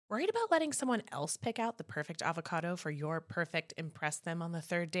Worried about letting someone else pick out the perfect avocado for your perfect impress them on the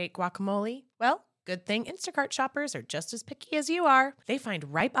third date guacamole? Well, good thing Instacart shoppers are just as picky as you are. They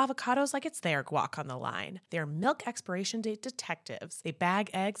find ripe avocados like it's their guac on the line. They're milk expiration date detectives. They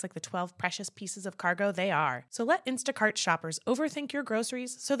bag eggs like the 12 precious pieces of cargo they are. So let Instacart shoppers overthink your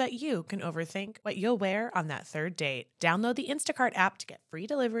groceries so that you can overthink what you'll wear on that third date. Download the Instacart app to get free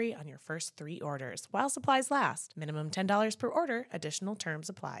delivery on your first 3 orders while supplies last. Minimum $10 per order. Additional terms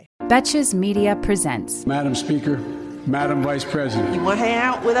apply. Betches Media presents. Madam Speaker, Madam Vice President. You want to hang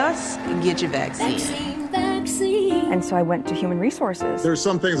out with us? Get your vaccine. Vaccine. And so I went to Human Resources. There's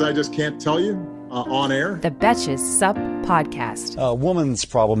some things I just can't tell you on air. The Betches Sup Podcast. A woman's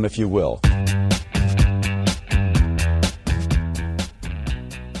problem, if you will.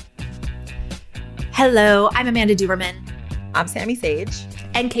 Hello, I'm Amanda Duberman. I'm Sammy Sage.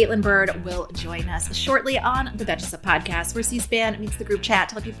 And Caitlin Bird will join us shortly on the Betches Up podcast, where C-SPAN meets the group chat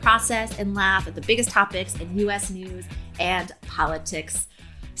to help you process and laugh at the biggest topics in U.S. news and politics.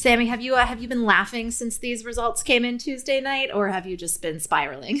 Sammy, have you been laughing since these results came in Tuesday night, or have you just been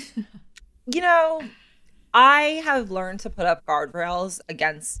spiraling? You know, I have learned to put up guardrails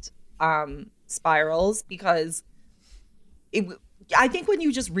against spirals because I think when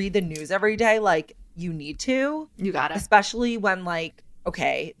you just read the news every day, like, you need to. You got it. Especially when, like,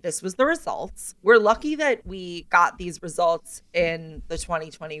 okay, this was the results. We're lucky that we got these results in the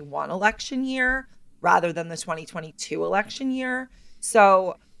 2021 election year rather than the 2022 election year.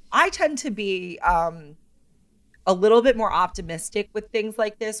 So I tend to be a little bit more optimistic with things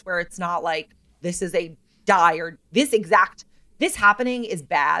like this, where it's not like this is a dire, this happening is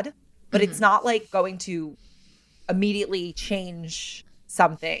bad, but it's not like going to immediately change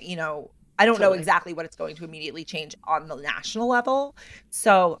something, you know. I don't know exactly what it's going to immediately change on the national level.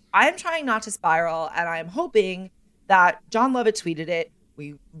 So I'm trying not to spiral, and I'm hoping that John Lovett tweeted it.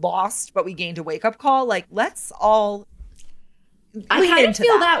 We lost, but we gained a wake-up call. Like, let's all I kind of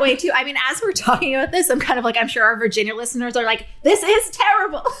feel that way, too. I mean, as we're talking about this, I'm kind of like, I'm sure our Virginia listeners are like, this is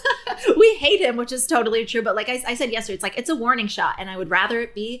terrible. We hate him, which is totally true. But like I said yesterday, it's like, it's a warning shot. And I would rather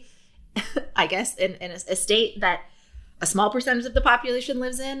it be, I guess, in a state that a small percentage of the population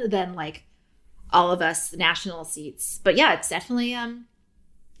lives in than like all of us national seats. But yeah, it's definitely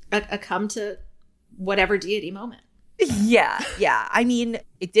a come to whatever deity moment. Yeah. I mean,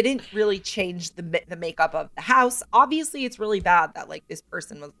 it didn't really change the makeup of the House. Obviously, it's really bad that like this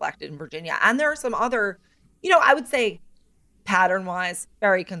person was elected in Virginia. And there are some other, you know, I would say pattern-wise,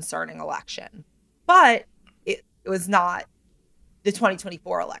 very concerning election. But it was not the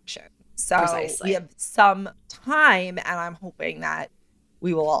 2024 election. So Precisely. We have some time, and I'm hoping that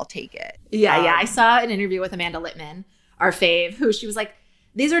we will all take it. Yeah. I saw an interview with Amanda Littman, our fave, who she was like,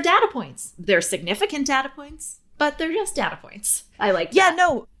 these are data points. They're significant data points, but they're just data points. I like that. Yeah,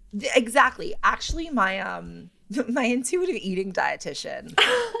 no, exactly. Actually, my my intuitive eating dietitian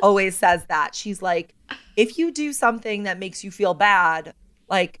always says that. She's like, if you do something that makes you feel bad,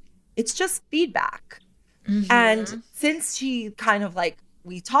 like, it's just feedback. Mm-hmm. And since she kind of like,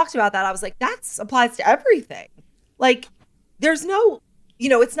 we talked about that, I was like, that applies to everything. Like, there's no, you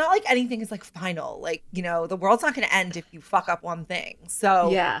know, it's not like anything is like final. Like, you know, the world's not going to end if you fuck up one thing.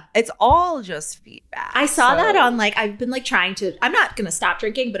 So yeah, it's all just feedback. I saw that on like, I've been like trying to, I'm not going to stop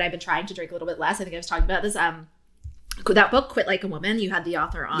drinking, but I've been trying to drink a little bit less. I think I was talking about this. That book, Quit Like a Woman, you had the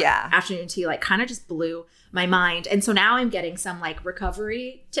author on Afternoon Tea, like kind of just blew my mind. And so now I'm getting some like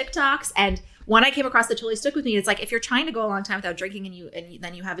recovery TikToks. And one I came across that totally stuck with me. It's like, if you're trying to go a long time without drinking and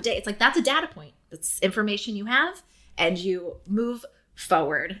then you have a day, it's like, that's a data point. It's information you have and you move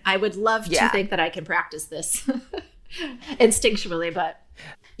forward. I would love to think that I can practice this instinctually, but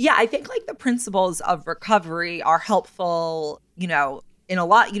yeah, I think like the principles of recovery are helpful, you know, in a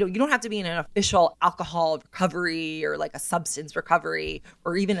lot, you know, you don't have to be in an official alcohol recovery or like a substance recovery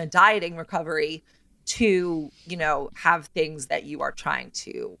or even a dieting recovery to, you know, have things that you are trying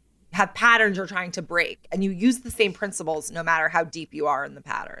to have patterns you're trying to break, and you use the same principles no matter how deep you are in the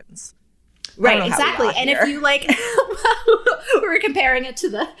patterns. Right, exactly. And if you like, we're comparing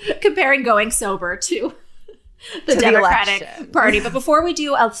going sober to the Democratic Party. But before we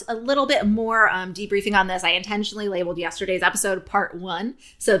do a little bit more debriefing on this, I intentionally labeled yesterday's episode Part 1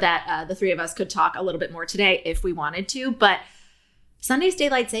 so that the three of us could talk a little bit more today if we wanted to. But Sunday's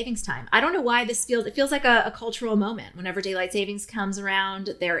daylight savings time. I don't know why it feels like a cultural moment. Whenever daylight savings comes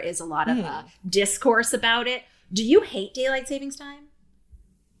around, there is a lot of discourse about it. Do you hate daylight savings time?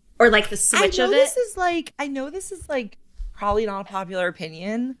 Or like the switch of it? I know this is like probably not a popular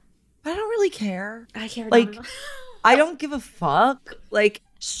opinion, but I don't really care. I care. Like, I don't give a fuck. Like,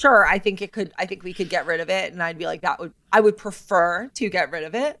 sure, I think we could get rid of it. And I'd be like, I would prefer to get rid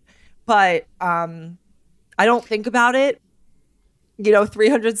of it. But I don't think about it,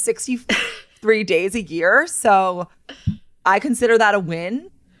 363 days a year. So I consider that a win.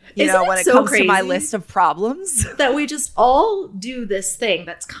 When it comes to my list of problems. That we just all do this thing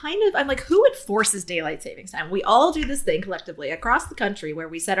that's kind of, I'm like, who enforces daylight savings time? We all do this thing collectively across the country where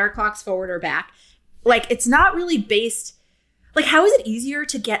we set our clocks forward or back. Like, it's not really based, like, how is it easier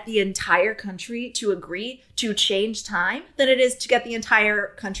to get the entire country to agree to change time than it is to get the entire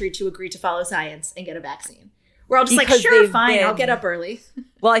country to agree to follow science and get a vaccine? We're all just like, sure, fine, I'll get up early.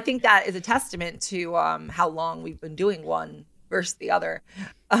 Well, I think that is a testament to how long we've been doing one versus the other.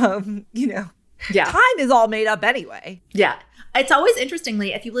 Time is all made up anyway. Yeah. It's always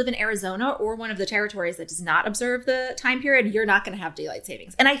interestingly, if you live in Arizona or one of the territories that does not observe the time period, you're not going to have daylight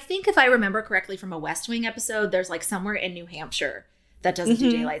savings. And I think if I remember correctly from a West Wing episode, there's like somewhere in New Hampshire that doesn't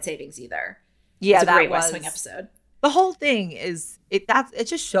do daylight savings either. Yeah, it's a great West Wing episode. The whole thing is it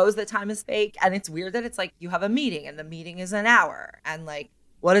just shows that time is fake. And it's weird that it's like you have a meeting and the meeting is an hour. And like,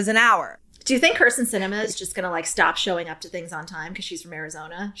 what is an hour? Do you think Kirsten Sinema is just going to like stop showing up to things on time because she's from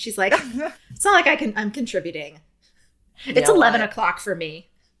Arizona? She's like, it's not like I'm contributing. It's 11 o'clock for me.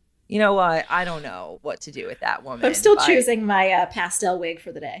 You know what? I don't know what to do with that woman. I'm still choosing my pastel wig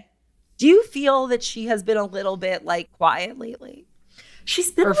for the day. Do you feel that she has been a little bit like quiet lately?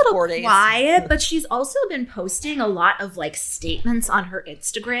 She's been a little quiet, but she's also been posting a lot of like statements on her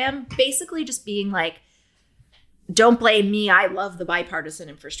Instagram, basically just being like, don't blame me. I love the bipartisan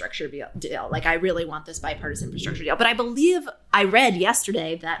infrastructure deal. Like, I really want this bipartisan infrastructure deal. But I believe I read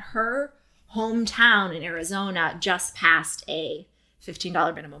yesterday that her hometown in Arizona just passed a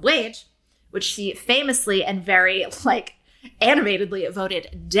 $15 minimum wage, which she famously and very like animatedly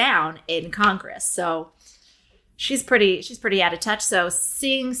voted down in Congress. So she's pretty out of touch. So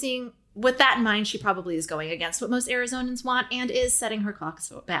seeing with that in mind, she probably is going against what most Arizonans want and is setting her clocks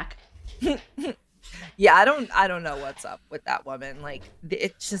back. Yeah, I don't know what's up with that woman. Like,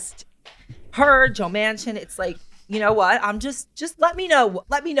 it's just her, Joe Manchin. It's like, you know what? I'm just let me know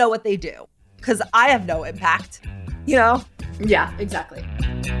what they do, because I have no impact. Yeah, exactly.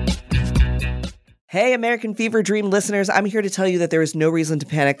 Hey, American Fever Dream listeners, I'm here to tell you that there is no reason to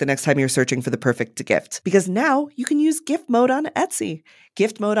panic the next time you're searching for the perfect gift, because now you can use gift mode on Etsy.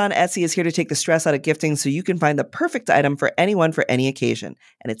 Gift mode on Etsy is here to take the stress out of gifting so you can find the perfect item for anyone for any occasion.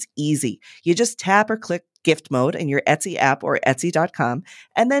 And it's easy. You just tap or click gift mode in your Etsy app or Etsy.com,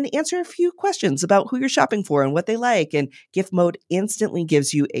 and then answer a few questions about who you're shopping for and what they like. And gift mode instantly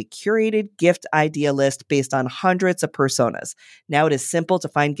gives you a curated gift idea list based on hundreds of personas. Now it is simple to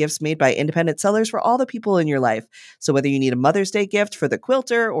find gifts made by independent sellers for all the people in your life. So whether you need a Mother's Day gift for the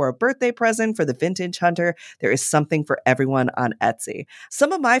quilter or a birthday present for the vintage hunter, there is something for everyone on Etsy.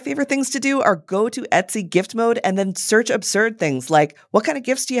 Some of my favorite things to do are go to Etsy gift mode and then search absurd things like, what kind of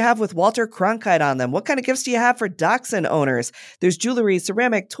gifts do you have with Walter Cronkite on them? What kind of gifts do you have for dachshund owners? There's jewelry,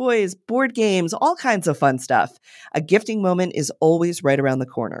 ceramic, toys, board games, all kinds of fun stuff. A gifting moment is always right around the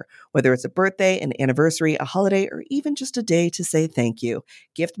corner, whether it's a birthday, an anniversary, a holiday, or even just a day to say thank you.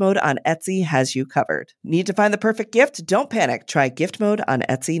 Gift mode on Etsy has you covered. Need to find the perfect gift? Don't panic. Try gift mode on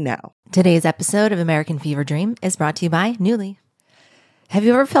Etsy now. Today's episode of American Fever Dream is brought to you by Nuuly. Have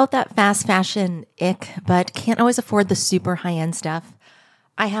you ever felt that fast fashion ick, but can't always afford the super high-end stuff?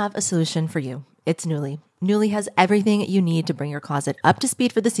 I have a solution for you. It's Nuuly. Nuuly has everything you need to bring your closet up to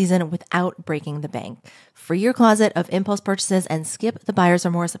speed for the season without breaking the bank. Free your closet of impulse purchases and skip the buyer's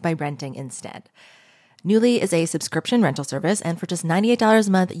remorse by renting instead. Nuuly is a subscription rental service, and for just $98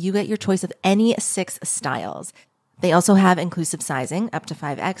 a month, you get your choice of any 6 styles. They also have inclusive sizing, up to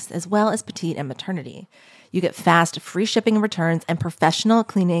 5X, as well as petite and maternity. You get fast, free shipping and returns, and professional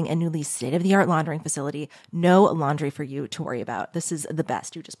cleaning and Nuuly's state-of-the-art laundering facility. No laundry for you to worry about. This is the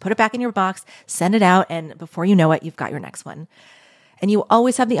best. You just put it back in your box, send it out, and before you know it, you've got your next one. And you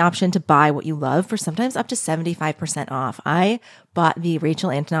always have the option to buy what you love for sometimes up to 75% off. I bought the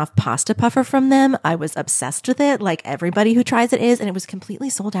Rachel Antonoff pasta puffer from them. I was obsessed with it, like everybody who tries it is, and it was completely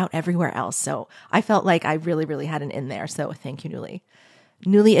sold out everywhere else. So I felt like I really, really had an in there. So thank you, Nuuly.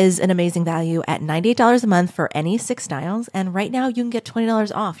 Nuuly is an amazing value at $98 a month for any 6 styles. And right now you can get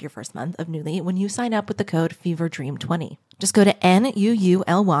 $20 off your first month of Nuuly when you sign up with the code FEVERDREAM20. Just go to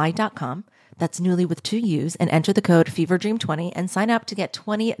NUULY.com. That's Nuuly with 2 U's, and enter the code FEVERDREAM20 and sign up to get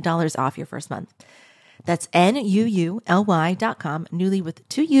 $20 off your first month. That's NUULY.com, Nuuly with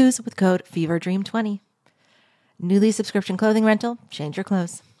 2 U's with code FEVERDREAM20. Nuuly subscription clothing rental. Change your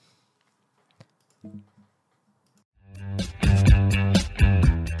clothes.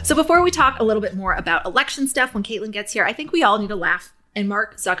 So before we talk a little bit more about election stuff when Caitlin gets here, I think we all need to laugh and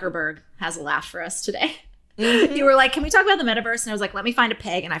Mark Zuckerberg has a laugh for us today. You were like, can we talk about the metaverse? And I was like, let me find a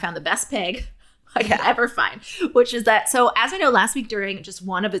peg. And I found the best peg I could ever find, which is that. So as we know, last week during just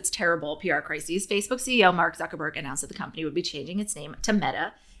one of its terrible PR crises, Facebook CEO Mark Zuckerberg announced that the company would be changing its name to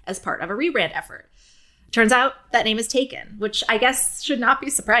Meta as part of a rebrand effort. Turns out that name is taken, which I guess should not be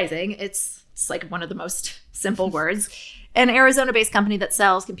surprising. It's like one of the most simple words. An Arizona-based company that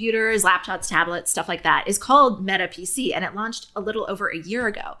sells computers, laptops, tablets, stuff like that is called Meta PC, and it launched a little over a year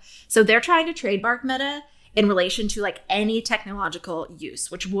ago. So they're trying to trademark Meta in relation to like any technological use,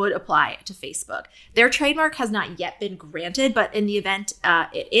 which would apply to Facebook. Their trademark has not yet been granted, but in the event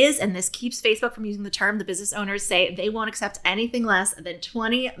it is, and this keeps Facebook from using the term, the business owners say they won't accept anything less than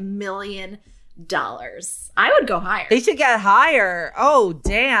 $20 million. I would go higher. They should get higher. Oh,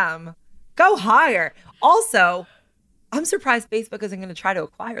 damn. Go higher. Also, I'm surprised Facebook isn't going to try to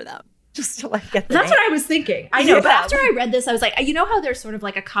acquire them. Just to like get the That's name. what I was thinking. I know, but after I read this, I was like, you know how there's sort of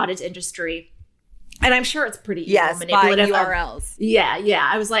like a cottage industry, and I'm sure it's pretty manipulative. By URLs. Yeah.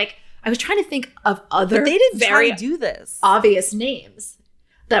 I was like, I was trying to think of other but they didn't very try to do this. Obvious names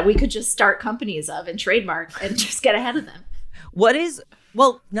that we could just start companies of and trademark and just get ahead of them.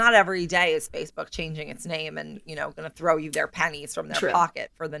 Well, not every day is Facebook changing its name and, going to throw you their pennies from their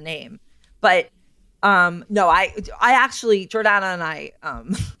pocket for the name. But no, I actually, Jordana and I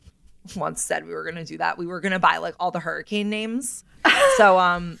once said we were going to do that. We were going to buy like all the hurricane names.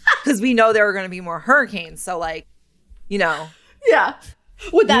 So, because we know there are going to be more hurricanes. So like, Yeah.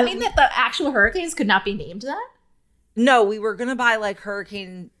 Would that mean that the actual hurricanes could not be named that? No, we were going to buy like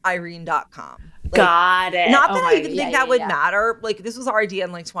hurricaneirene.com. Like, got it. Not that I even think that would matter. Like this was our idea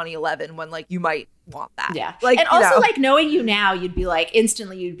in like 2011 when like you might want that. Yeah. Like, and also like knowing you now, you'd be like,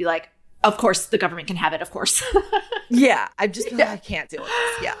 of course the government can have it. Of course. Yeah. I'm just, I can't deal with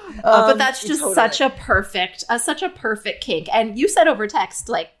this. Yeah. But that's just such a perfect kink. And you said over text,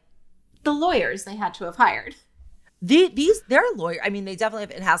 like the lawyers they had to have hired. They're lawyers. I mean, they definitely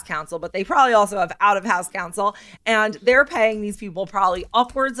have in-house counsel, but they probably also have out-of-house counsel, and they're paying these people probably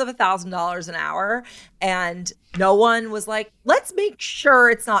upwards of $1,000 an hour. And no one was like, let's make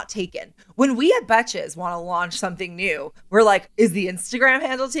sure it's not taken. When we at Betches want to launch something new, we're like, is the Instagram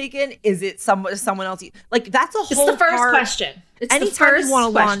handle taken? Is it someone else? Like that's a whole. It's the first question. It's anytime you want to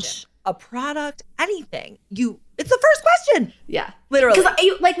launch a product, anything, it's the first question. Yeah, literally.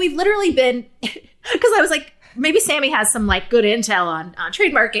 Because we've literally been. Because I was like. Maybe Sammy has some like good intel on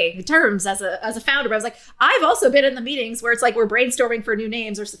trademarking terms as a founder. But I was like, I've also been in the meetings where it's like we're brainstorming for new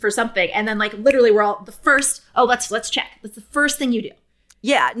names or for something, and then like literally we're all the first. Oh, let's check. That's the first thing you do.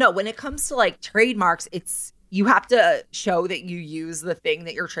 Yeah, no. When it comes to like trademarks, you have to show that you use the thing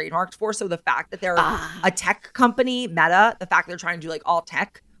that you're trademarked for. So the fact that they're a tech company, Meta, the fact they're trying to do like all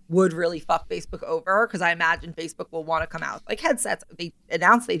tech would really fuck Facebook over, because I imagine Facebook will want to come out with like headsets. They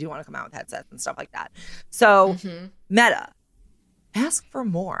announced they do want to come out with headsets and stuff like that. So Meta, ask for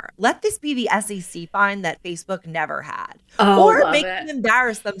more. Let this be the SEC fine that Facebook never had. Or make them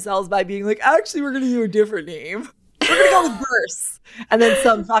embarrass themselves by being like, actually, we're going to do a different name. We're going to go with Verse. And then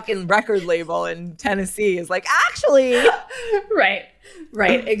some fucking record label in Tennessee is like, actually.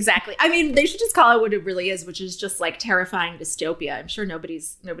 Right, exactly. I mean, they should just call it what it really is, which is just like terrifying dystopia. I'm sure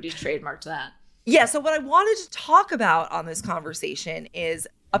nobody's trademarked that. Yeah, so what I wanted to talk about on this conversation is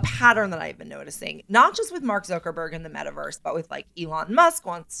a pattern that I've been noticing, not just with Mark Zuckerberg and the metaverse, but with like Elon Musk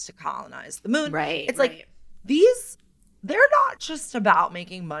wants to colonize the moon. Right. It's like they're not just about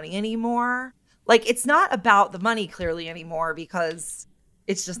making money anymore. Like it's not about the money clearly anymore, because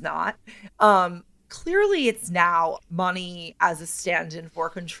it's just not. Clearly, it's now money as a stand-in for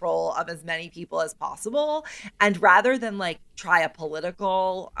control of as many people as possible. And rather than like try a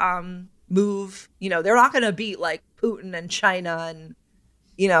political move, they're not going to beat like Putin and China and,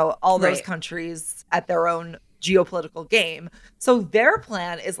 all those countries at their own geopolitical game. So their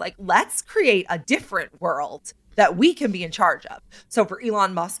plan is like, let's create a different world that we can be in charge of. So for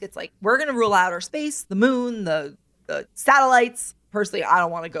Elon Musk, it's like, we're going to rule out our space, the moon, the satellites. Personally, I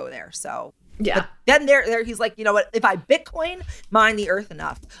don't want to go there. So yeah. But then there he's like, you know what? If I Bitcoin mine the earth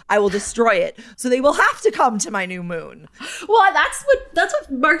enough, I will destroy it. So they will have to come to my new moon. Well, that's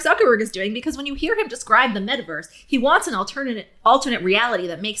what Mark Zuckerberg is doing, because when you hear him describe the metaverse, he wants an alternate reality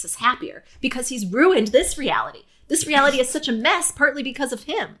that makes us happier, because he's ruined this reality. This reality is such a mess, partly because of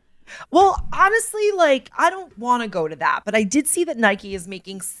him. Well, honestly, like, I don't want to go to that, but I did see that Nike is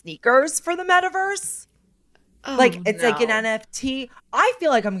making sneakers for the metaverse. Like an NFT. I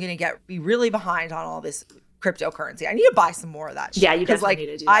feel like I'm going to be really behind on all this cryptocurrency. I need to buy some more of that shit. Yeah, you definitely need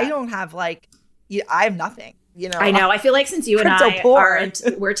to do that. I don't have I have nothing. I know. I feel like since you and I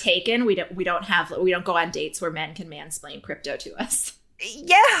we're taken, we don't go on dates where men can mansplain crypto to us.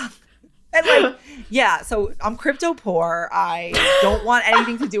 Yeah. And like, yeah, so I'm crypto poor. I don't want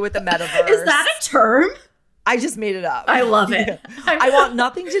anything to do with the metaverse. Is that a term? I just made it up. I love it. I want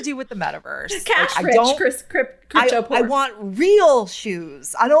nothing to do with the metaverse. Cash like, rich, crypto poor. I want real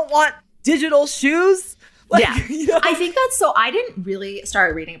shoes. I don't want digital shoes. Like, yeah. You know? I think that's so. I didn't really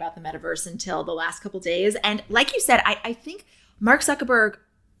start reading about the metaverse until the last couple days. And like you said, I think Mark Zuckerberg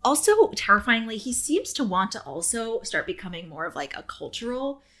also, terrifyingly, he seems to want to also start becoming more of like a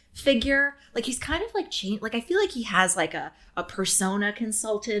cultural figure. Like he's kind of like changed. Like I feel like he has like a persona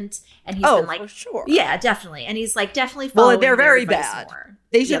consultant, and he's been like, for sure, yeah, definitely. And he's like definitely following. Well, they're very bad. More.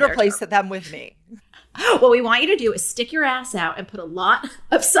 They should replace them with me. What we want you to do is stick your ass out and put a lot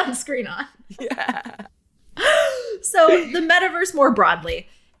of sunscreen on. Yeah. So the metaverse more broadly.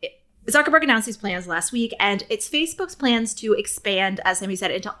 Zuckerberg announced these plans last week, and it's Facebook's plans to expand, as Sammy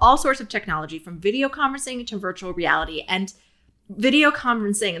said, into all sorts of technology from video conferencing to virtual reality and video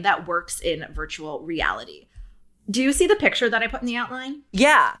conferencing that works in virtual reality. Do you see the picture that I put in the outline?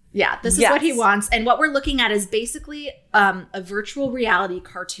 Yeah. Yeah, this is what he wants. And what we're looking at is basically a virtual reality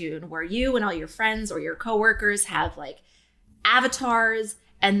cartoon where you and all your friends or your coworkers have like avatars,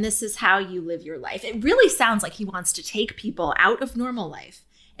 and this is how you live your life. It really sounds like he wants to take people out of normal life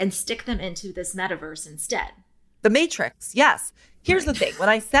and stick them into this metaverse instead. The Matrix, yes. Here's the thing. When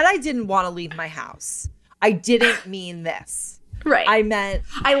I said I didn't want to leave my house, I didn't mean this. Right. I meant,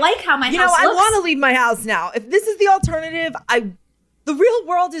 I like how my house looks. I want to leave my house now. If this is the alternative, the real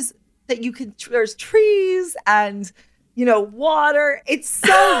world is that you can, there's trees and, water. It's so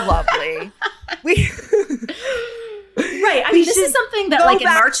lovely. Right. I mean, this is something that like in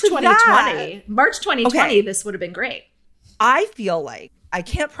March 2020, this would have been great. I feel like, I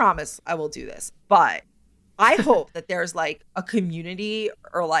can't promise I will do this, but I hope that there's like a community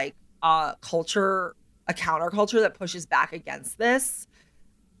or like a culture, a counterculture that pushes back against this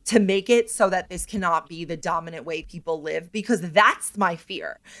to make it so that this cannot be the dominant way people live, because that's my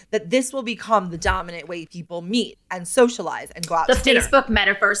fear, that this will become the dominant way people meet and socialize and go out to dinner. The Facebook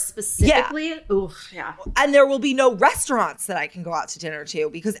metaverse specifically? Yeah. Oof, yeah. And there will be no restaurants that I can go out to dinner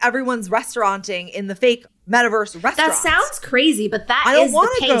to because everyone's restauranting in the fake metaverse restaurants. That sounds crazy, but that is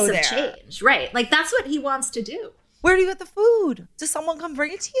the pace of change. Right. Like that's what he wants to do. Where do you get the food? Does someone come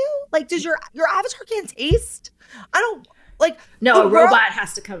bring it to you? Like, does your avatar can't taste? I don't... Like, no, a robot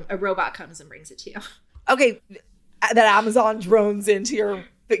has to come. A robot comes and brings it to you. Okay, that Amazon drones into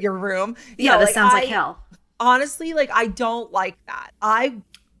your room. Yeah, this sounds like hell. Honestly, like I don't like that.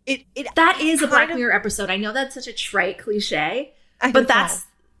 That is a Black Mirror episode. I know that's such a trite cliche, but that's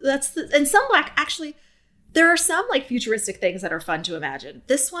and some actually. There are some like futuristic things that are fun to imagine.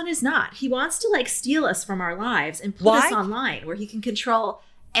 This one is not. He wants to like steal us from our lives and put us online where he can control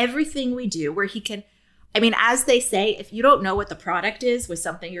everything we do, where he can. I mean, as they say, if you don't know what the product is with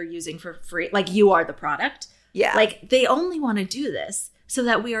something you're using for free, like you are the product. Yeah. Like they only want to do this so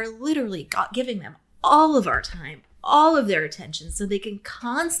that we are literally giving them all of our time, all of their attention so they can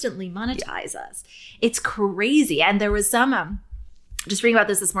constantly monetize us. It's crazy. And there was some, just reading about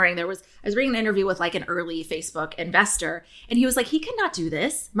this morning, I was reading an interview with like an early Facebook investor, and he was like, he cannot do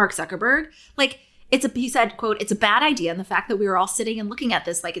this, Mark Zuckerberg. Like, he said, quote, "It's a bad idea. And the fact that we were all sitting and looking at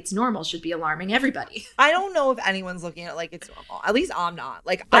this like it's normal should be alarming everybody." I don't know if anyone's looking at it like it's normal. At least I'm not.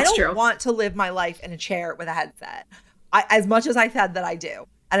 Like, I don't want to live my life in a chair with a headset. As much as I said that I do,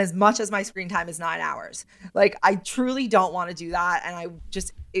 and as much as my screen time is 9 hours, like I truly don't want to do that. And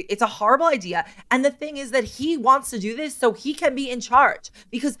it's a horrible idea. And the thing is that he wants to do this so he can be in charge,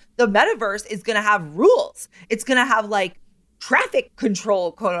 because the metaverse is going to have rules. It's going to have like traffic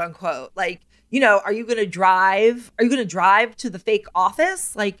control, quote unquote. Like, are you going to drive? Are you going to drive to the fake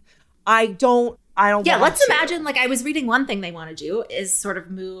office? Like, I don't. Yeah, let's imagine. Like, I was reading one thing they want to do is sort of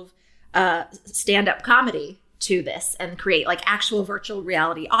move stand-up comedy to this and create like actual virtual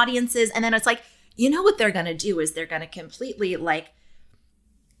reality audiences. And then it's like, what they're going to do is they're going to completely like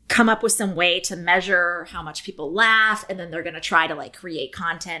come up with some way to measure how much people laugh, and then they're going to try to like create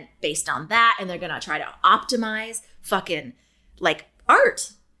content based on that, and they're going to try to optimize fucking like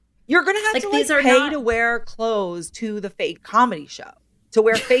art. You're going to have to pay to wear clothes to the fake comedy show, to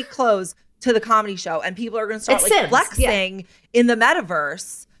wear fake clothes to the comedy show. And people are going to start like flexing in the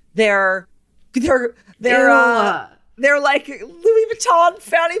metaverse. They're like Louis Vuitton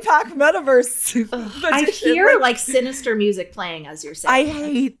fanny pack metaverse. I hear like sinister music playing as you're saying. I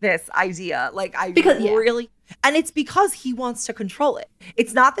hate this idea. Like and it's because he wants to control it.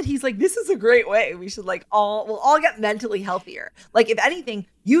 It's not that he's like, this is a great way. We should like we'll all get mentally healthier. Like, if anything,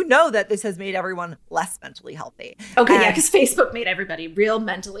 that this has made everyone less mentally healthy. Okay, yeah, because Facebook made everybody real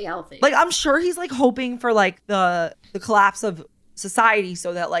mentally healthy. Like, I'm sure he's like hoping for like the collapse of society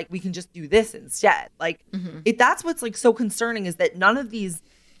so that like we can just do this instead. Like that's what's like so concerning, is that none of these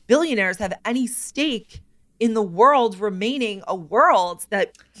billionaires have any stake in the world remaining a world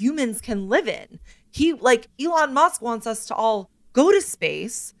that humans can live in. Elon Musk wants us to all go to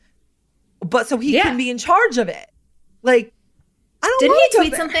space, but so he can be in charge of it. Like, I don't Didn't want he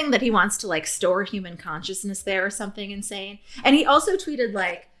tweet something that he wants to like store human consciousness there or something insane? And he also tweeted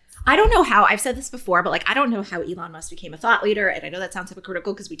like, I don't know how, I've said this before, but like, I don't know how Elon Musk became a thought leader. And I know that sounds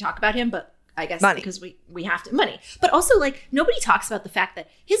hypocritical because we talk about him, but I guess because we have to money. But also like nobody talks about the fact that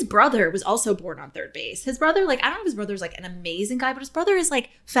his brother was also born on third base. His brother, like, I don't know if his brother's like an amazing guy, but his brother is like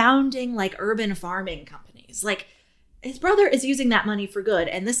founding like urban farming companies. Like his brother is using that money for good.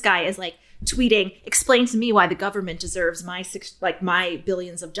 And this guy is like tweeting, explain to me why the government deserves my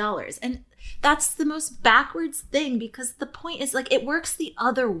billions of dollars. And that's the most backwards thing, because the point is like, it works the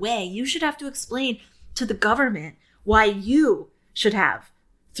other way. You should have to explain to the government why you should have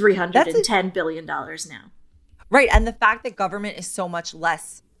 $310 billion now. Right. And the fact that government is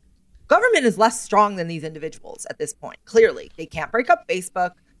less strong than these individuals at this point. Clearly, they can't break up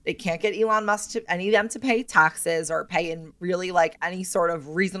Facebook. They can't get Elon Musk any of them to pay taxes or pay in really like any sort of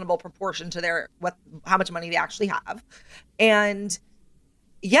reasonable proportion to how much money they actually have. And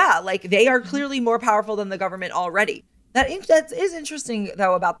yeah, like they are clearly more powerful than the government already. That is interesting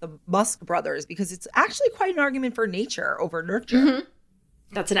though about the Musk brothers, because it's actually quite an argument for nature over nurture. Mm-hmm.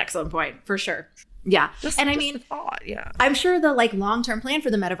 That's an excellent point for sure. Yeah. I'm sure the like long-term plan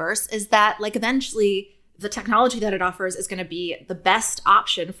for the metaverse is that like eventually the technology that it offers is going to be the best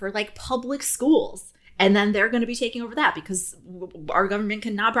option for like public schools. And then they're going to be taking over that because our government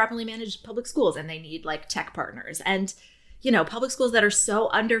cannot properly manage public schools and they need like tech partners. And, you know, public schools that are so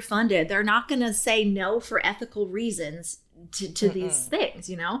underfunded, they're not going to say no for ethical reasons to these things,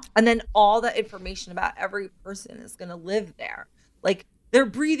 you know? And then all the information about every person is going to live there. Like their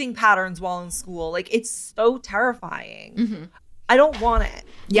breathing patterns while in school. Like it's so terrifying. Mm-hmm. I don't want it.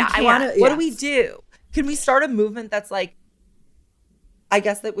 Yeah, I want to. What do we do? Can we start a movement that's like, I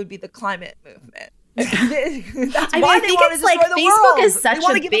guess that would be the climate movement. That's why they want to destroy the Facebook world. Is such they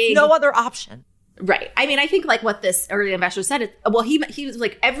want to give us no other option. Right. I mean, I think like what this early investor said is, well, he was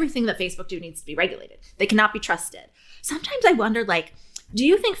like, everything that Facebook do needs to be regulated. They cannot be trusted. Sometimes I wonder, like, do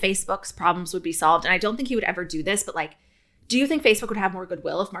you think Facebook's problems would be solved? And I don't think he would ever do this, but like, do you think Facebook would have more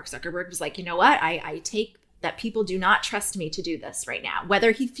goodwill if Mark Zuckerberg was like, you know what? I take that people do not trust me to do this right now,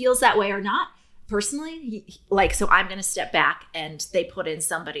 whether he feels that way or not. Personally, so I'm going to step back, and they put in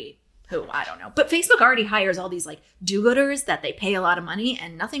somebody who, I don't know. But Facebook already hires all these like do-gooders that they pay a lot of money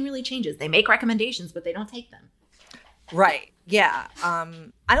and nothing really changes. They make recommendations, but they don't take them. Right. Yeah.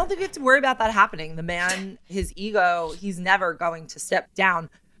 I don't think we have to worry about that happening. The man, his ego, he's never going to step down.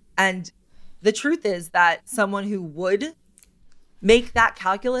 And the truth is that someone who would make that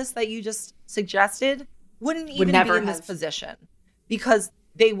calculus that you just suggested wouldn't even be in this position, because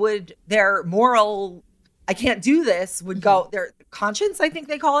their moral, I can't do this, would go, their conscience, I think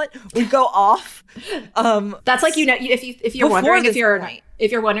they call it, would go off. That's like, you know, if you're wondering if you're a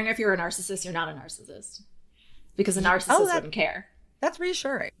narcissist, you're not a narcissist, because a narcissist wouldn't care. That's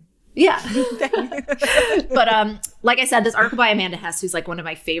reassuring. Yeah. But like I said, this article by Amanda Hess, who's like one of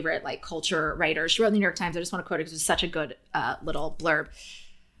my favorite like culture writers, she wrote in the New York Times. I just want to quote it because it's such a good little blurb.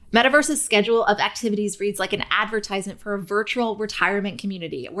 Metaverse's schedule of activities reads like an advertisement for a virtual retirement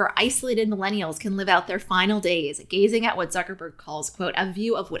community where isolated millennials can live out their final days, gazing at what Zuckerberg calls, quote, a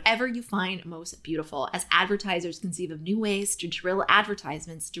view of whatever you find most beautiful, as advertisers conceive of new ways to drill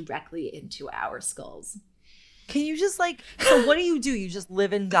advertisements directly into our skulls. Can you just like, so what do? You just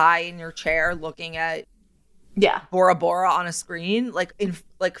live and die in your chair looking at Bora Bora on a screen, like in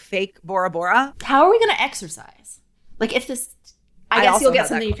like fake Bora Bora? How are we going to exercise? Like if this... I guess you'll get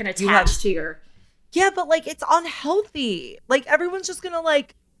something you can attach to your... Yeah, but like it's unhealthy. Like everyone's just going to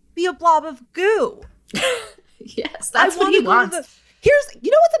like be a blob of goo. Yes, that's what he wants. You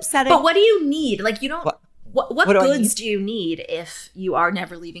know what's upsetting? But what do you need? Like you don't... What goods do you need if you are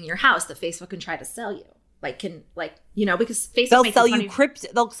never leaving your house that Facebook can try to sell you? Because Facebook they'll sell you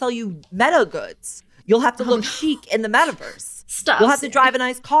they'll sell you meta goods. You'll have to look chic in the metaverse. You'll have to drive a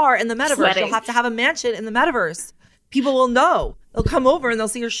nice car in the metaverse. Sweating. You'll have to have a mansion in the metaverse. People will know. They'll come over and they'll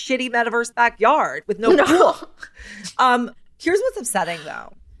see your shitty metaverse backyard with no pool. Here's what's upsetting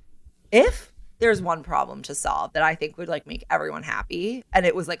though. If there's one problem to solve that I think would like make everyone happy, and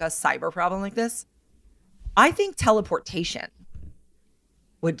it was like a cyber problem like this, I think teleportation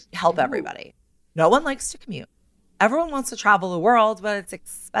would help everybody. No one likes to commute. Everyone wants to travel the world, but it's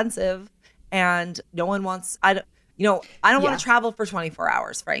expensive, and no one wants. I don't want to travel for 24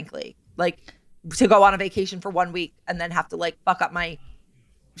 hours. Frankly, like to go on a vacation for 1 week and then have to like fuck up my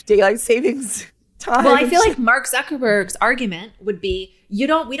daylight savings time. Well, I feel like Mark Zuckerberg's argument would be, we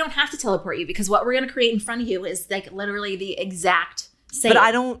don't have to teleport you, because what we're going to create in front of you is like literally the exact same. But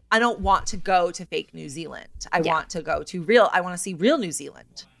I don't want to go to fake New Zealand. I want to go to I want to see real New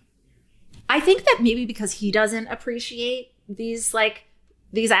Zealand. I think that maybe because he doesn't appreciate these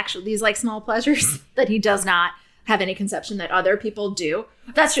small pleasures, that he does not have any conception that other people do.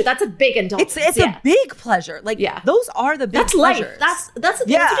 That's true. That's a big indulgence. It's a big pleasure. Like, those are the big pleasures. Life. That's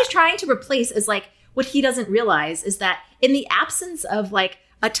what he's trying to replace. Is like, what he doesn't realize is that in the absence of like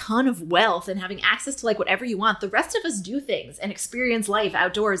a ton of wealth and having access to like whatever you want, the rest of us do things and experience life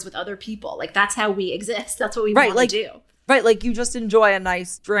outdoors with other people. Like, that's how we exist. That's what we want to do. Right, like you just enjoy a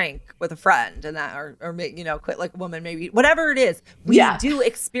nice drink with a friend, and that, or quit like a woman, maybe whatever it is. We do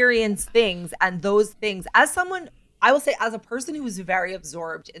experience things, and those things. As someone, I will say, as a person who is very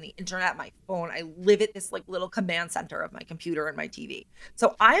absorbed in the internet, my phone, I live at this like little command center of my computer and my TV.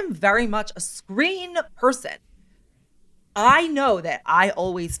 So I am very much a screen person. I know that I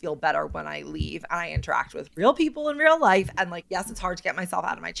always feel better when I leave and I interact with real people in real life. And like, yes, it's hard to get myself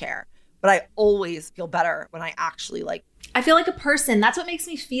out of my chair, but I always feel better when I actually like. I feel like a person. That's what makes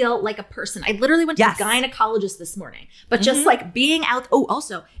me feel like a person. I literally went to the gynecologist this morning, but just like being out. Oh,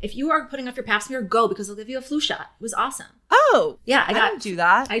 also, if you are putting off your pap smear, go, because they'll give you a flu shot. It was awesome. Oh, yeah. I didn't do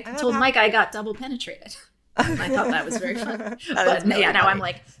that. I told Mike I got double penetrated. I thought that was very fun. But now I'm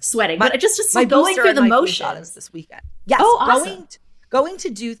like sweating. But just going through the motions this weekend. Yes. Oh, awesome. Going to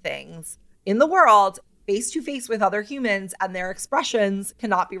do things in the world face to face with other humans, and their expressions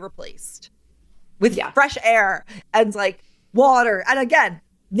cannot be replaced with fresh air and like water. And again,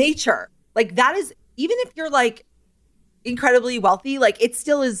 nature. Like, that is, even if you're like incredibly wealthy, like it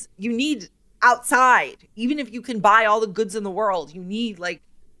still is, you need outside. Even if you can buy all the goods in the world, you need like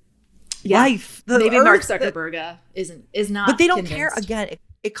life. Maybe Mark Zuckerberg is not. But they don't convinced. care. Again,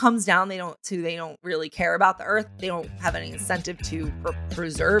 it comes down. They don't really care about the earth. They don't have any incentive to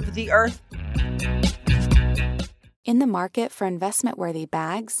preserve the earth. In the market for investment-worthy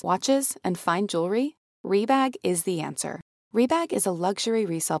bags, watches, and fine jewelry, Rebag is the answer. Rebag is a luxury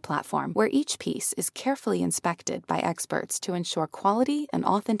resale platform where each piece is carefully inspected by experts to ensure quality and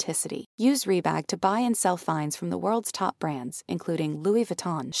authenticity. Use Rebag to buy and sell finds from the world's top brands, including Louis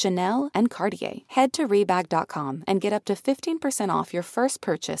Vuitton, Chanel, and Cartier. Head to Rebag.com and get up to 15% off your first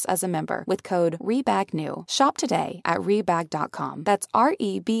purchase as a member with code REBAGNEW. Shop today at Rebag.com. That's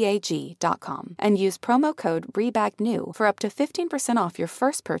REBAG.com. And use promo code REBAGNEW for up to 15% off your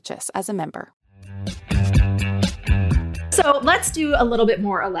first purchase as a member. So let's do a little bit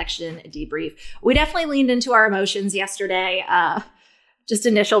more election debrief. We definitely leaned into our emotions yesterday. Just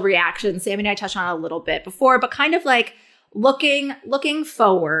initial reactions. Sammy and I touched on it a little bit before, but kind of like looking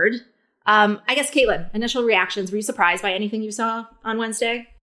forward. I guess, Caitlin, initial reactions. Were you surprised by anything you saw on Wednesday?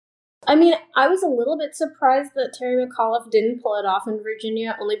 I mean, I was a little bit surprised that Terry McAuliffe didn't pull it off in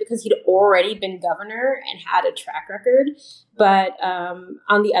Virginia, only because he'd already been governor and had a track record. But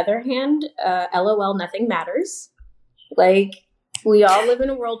on the other hand, LOL, nothing matters. Like, we all live in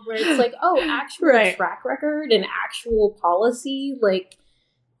a world where it's like, oh, actual track record and actual policy. Like,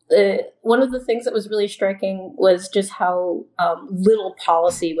 one of the things that was really striking was just how little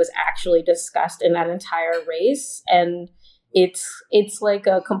policy was actually discussed in that entire race. And it's like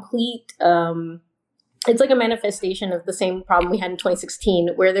a complete, it's like a manifestation of the same problem we had in 2016,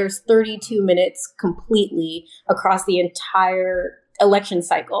 where there's 32 minutes completely across the entire election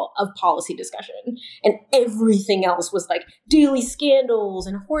cycle of policy discussion, and everything else was like daily scandals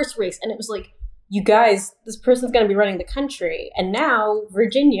and horse race. And it was like, you guys, this person's going to be running the country. And now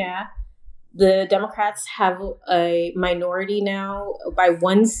Virginia, the Democrats have a minority now by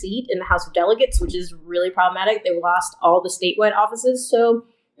one seat in the House of Delegates, which is really problematic. They've lost all the statewide offices. So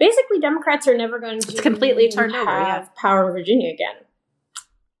basically Democrats are never going to completely turn over, have power in Virginia again.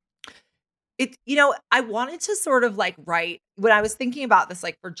 I wanted to sort of like write, when I was thinking about this,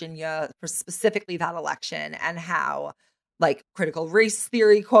 like Virginia, for specifically that election, and how like critical race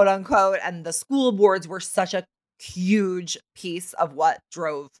theory, quote unquote, and the school boards were such a huge piece of what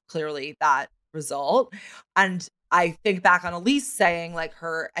drove clearly that result. And I think back on Elise saying like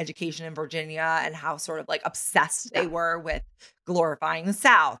her education in Virginia and how sort of like obsessed they were with glorifying the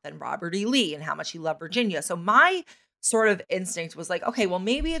South and Robert E. Lee and how much he loved Virginia. So my sort of instinct was like, okay, well,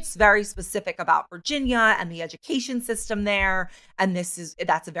 maybe it's very specific about Virginia and the education system there. And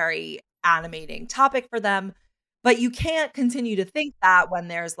that's a very animating topic for them. But you can't continue to think that when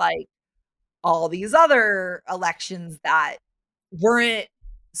there's like all these other elections that weren't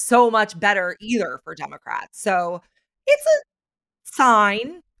so much better either for Democrats. So it's a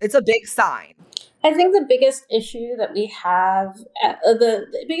sign. It's a big sign. I think the biggest issue that we have, the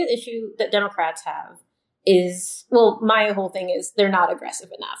biggest issue that Democrats have is, well, my whole thing is they're not aggressive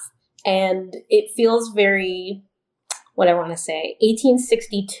enough. And it feels very, what I want to say,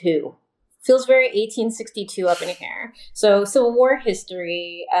 1862. Feels very 1862 up in here. So Civil War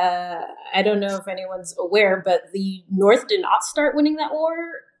history, I don't know if anyone's aware, but the North did not start winning that war.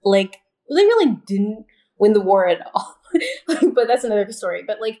 Like, they really didn't win the war at all. But that's another story.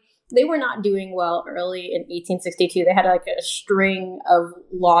 But like, they were not doing well early in 1862. They had like a string of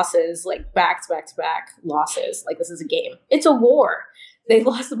losses, like back to back losses. Like, this is a game. It's a war. They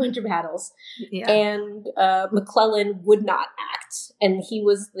lost a bunch of battles. Yeah. And McClellan would not act. And he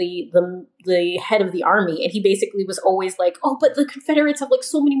was the head of the army. And he basically was always like, oh, but the Confederates have like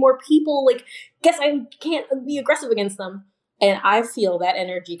so many more people. Like, guess I can't be aggressive against them. And I feel that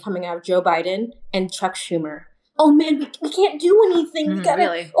energy coming out of Joe Biden and Chuck Schumer. Oh man, we can't do anything. We gotta.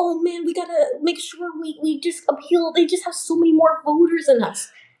 Really? Oh man, we gotta make sure we just appeal. They just have so many more voters than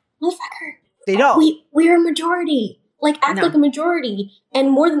us, motherfucker. They don't. We're a majority. Like, act like a majority. And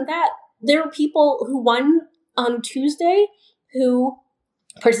more than that, there are people who won on Tuesday who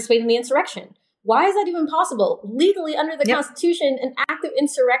participated in the insurrection. Why is that even possible? Legally, under the Constitution, an act of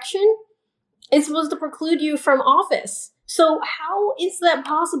insurrection is supposed to preclude you from office. So how is that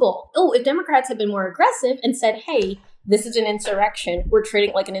possible? Oh, if Democrats had been more aggressive and said, hey, this is an insurrection, we're treating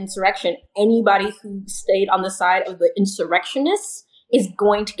it like an insurrection, anybody who stayed on the side of the insurrectionists is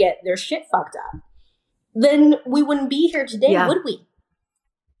going to get their shit fucked up, then we wouldn't be here today, would we?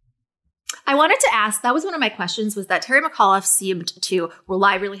 I wanted to ask, that was one of my questions, was that Terry McAuliffe seemed to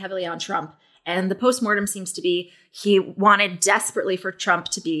rely really heavily on Trump. And the postmortem seems to be he wanted desperately for Trump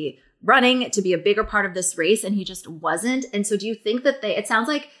to be running, to be a bigger part of this race, and he just wasn't. And so do you think that it sounds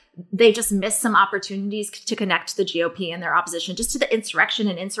like they just missed some opportunities to connect the GOP and their opposition just to the insurrection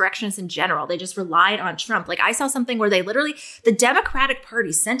and insurrectionists in general? They just relied on Trump. Like, I saw something where they literally, the Democratic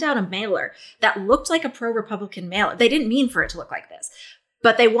Party sent out a mailer that looked like a pro-Republican mailer. They didn't mean for it to look like this,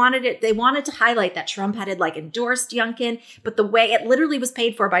 but they wanted to highlight that Trump had like endorsed Youngkin, but the way it literally was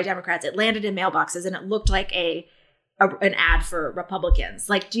paid for by Democrats, it landed in mailboxes and it looked like an ad for Republicans.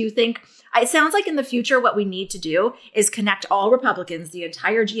 Like, do you think, it sounds like in the future, what we need to do is connect all Republicans, the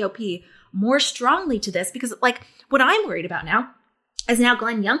entire GOP, more strongly to this, because like what I'm worried about now is now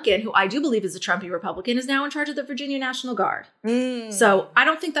Glenn Youngkin, who I do believe is a Trumpy Republican, is now in charge of the Virginia National Guard. So I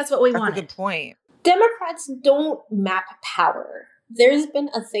don't think that's what we want. That's a good point. Democrats don't map power. There's been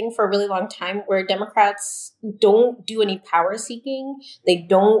a thing for a really long time where Democrats don't do any power seeking. They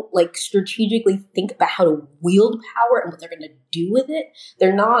don't like strategically think about how to wield power and what they're going to do with it.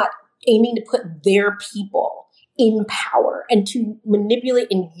 They're not aiming to put their people in power and to manipulate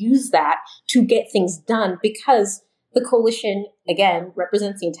and use that to get things done, because the coalition, again,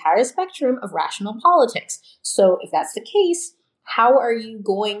 represents the entire spectrum of rational politics. So if that's the case, how are you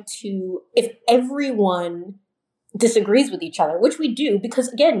going to, if everyone disagrees with each other, which we do, because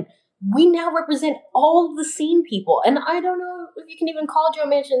again, we now represent all the same people. And I don't know if you can even call Joe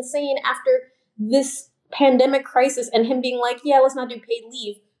Manchin insane after this pandemic crisis and him being like, yeah, let's not do paid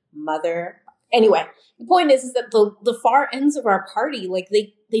leave, mother. Anyway, the point is that the far ends of our party, like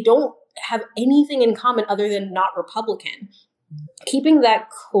they don't have anything in common other than not Republican. Keeping that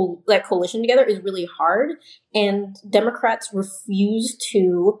coalition together is really hard, and Democrats refuse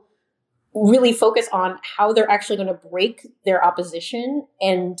to really focus on how they're actually going to break their opposition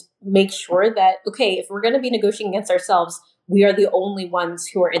and make sure that, okay, if we're going to be negotiating against ourselves, we are the only ones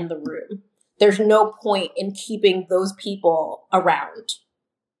who are in the room. There's no point in keeping those people around.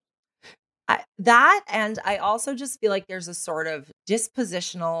 And I also just feel like there's a sort of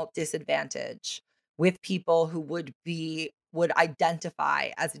dispositional disadvantage with people who would identify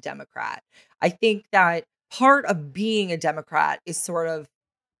as a Democrat. I think that part of being a Democrat is sort of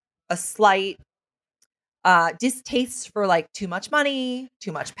a slight distaste for like too much money,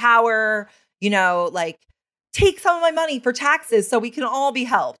 too much power, like take some of my money for taxes so we can all be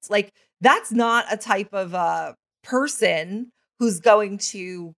helped. Like, that's not a type of person who's going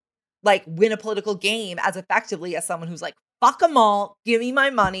to like win a political game as effectively as someone who's like, fuck them all, give me my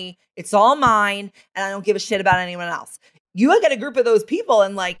money, it's all mine, and I don't give a shit about anyone else. You get a group of those people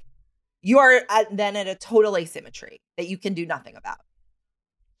and like you are then at a total asymmetry that you can do nothing about.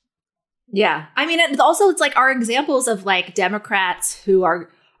 Yeah. I mean, also it's like our examples of like Democrats who are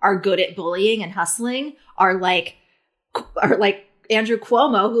good at bullying and hustling are like Andrew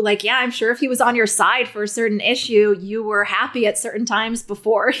Cuomo, who like, yeah, I'm sure if he was on your side for a certain issue, you were happy at certain times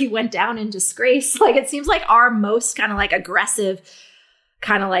before he went down in disgrace. Like, it seems like our most kind of like aggressive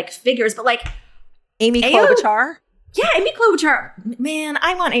kind of like figures, but like Amy Klobuchar. Yeah, Amy Klobuchar. Man,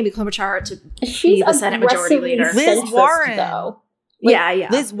 I want Amy Klobuchar to be the Senate Majority Leader. Liz Warren, though. Yeah.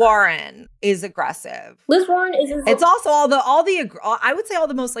 Liz Warren is aggressive. Liz Warren is. It's also all the I would say all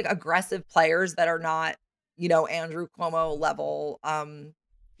the most like aggressive players that are not, you know, Andrew Cuomo level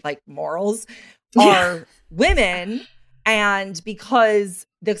like morals are women, and because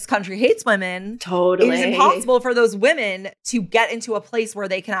this country hates women, totally, it is impossible for those women to get into a place where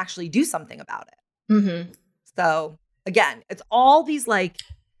they can actually do something about it. Mm-hmm. So again, it's all these like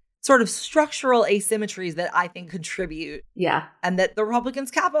sort of structural asymmetries that I think contribute. Yeah. And that the Republicans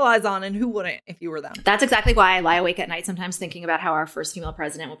capitalize on, and who wouldn't if you were them? That's exactly why I lie awake at night sometimes thinking about how our first female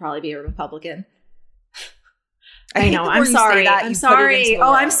president will probably be a Republican. I know. I'm sorry. I'm sorry.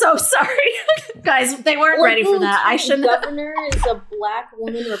 Oh, I'm so sorry. Guys, they weren't ready for that. I shouldn't. The governor is a black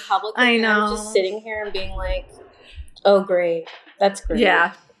woman Republican. I know. I'm just sitting here and being like, oh, great. That's great.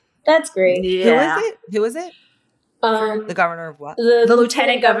 Yeah. That's great. Yeah. Who is it? The governor of what? The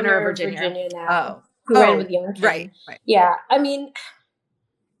lieutenant governor of Virginia. Now. Who ran with Young Kim. Right. Yeah. I mean,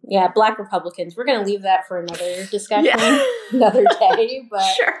 yeah, black Republicans. We're going to leave that for another discussion, another day. But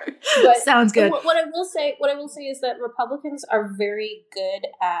sure. But sounds good. What I will say is that Republicans are very good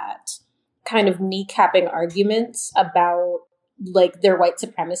at kind of kneecapping arguments about like their white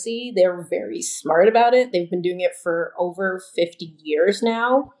supremacy. They're very smart about it. They've been doing it for over 50 years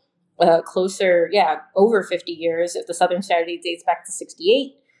now. Over 50 years if the Southern Strategy dates back to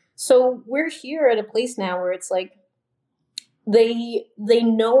 68. So we're here at a place now where it's like they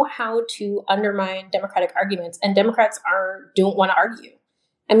know how to undermine Democratic arguments, and Democrats don't want to argue.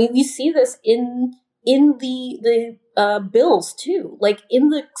 I mean, we see this in the bills too, like in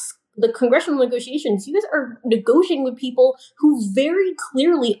the congressional negotiations. You guys are negotiating with people who very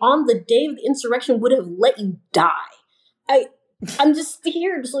clearly on the day of the insurrection would have let you die. I'm just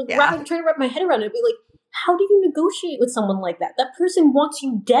here, just like trying to wrap my head around it. Be like, how do you negotiate with someone like that? That person wants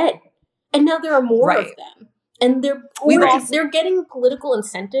you dead, and now there are more of them, and they're getting political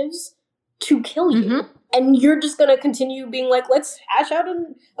incentives to kill you, and you're just gonna continue being like, let's hash out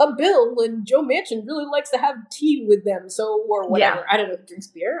a bill, and Joe Manchin really likes to have tea with them, so or whatever. I don't know, drinks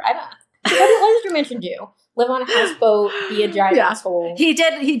beer. I don't know. What does Joe Manchin do? Live on a houseboat, be a giant asshole.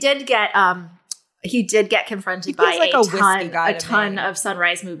 He did get confronted by a ton of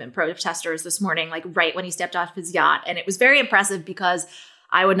Sunrise Movement protesters this morning, like right when he stepped off his yacht. And it was very impressive because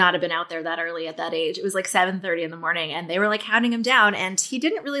I would not have been out there that early at that age. It was like 7:30 in the morning and they were like hounding him down and he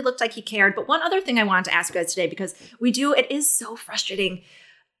didn't really look like he cared. But one other thing I wanted to ask you guys today, because it is so frustrating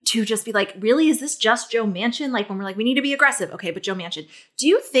to just be like, really, is this just Joe Manchin? Like when we're like, we need to be aggressive. Okay, but Joe Manchin, do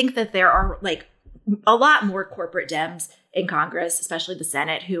you think that there are like a lot more corporate Dems in Congress, especially the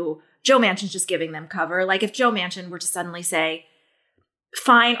Senate, who Joe Manchin's just giving them cover? Like if Joe Manchin were to suddenly say,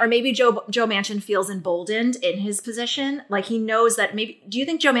 fine, or maybe Joe Manchin feels emboldened in his position, like he knows that maybe, do you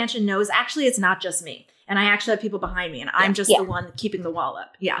think Joe Manchin knows, actually, it's not just me, and I actually have people behind me, and I'm just the one keeping the wall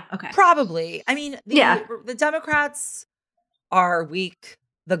up? Yeah, okay. Probably. I mean, the Democrats are weak.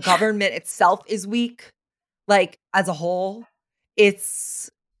 The government itself is weak. Like, as a whole, we're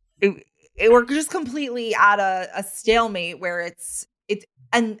just completely at a stalemate where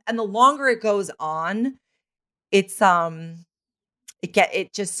and the longer it goes on, it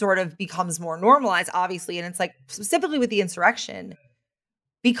just sort of becomes more normalized, obviously. And it's like, specifically with the insurrection,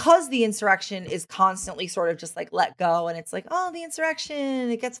 because the insurrection is constantly sort of just like let go. And it's like, oh, the insurrection,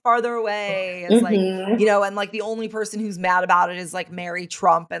 it gets farther away. It's like, you know, and like the only person who's mad about it is like Mary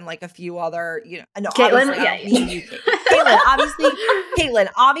Trump and like a few other, you know, Caitlin, Caitlin,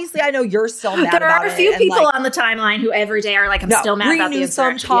 obviously, I know you're still mad about it. There are a few people on the timeline who every day are like, I'm still mad about the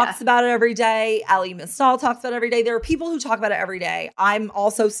insurrection. Talks about it every day. Ellie Mistal talks about it every day. There are people who talk about it every day. I'm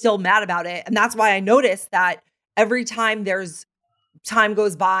also still mad about it. And that's why I noticed that every time time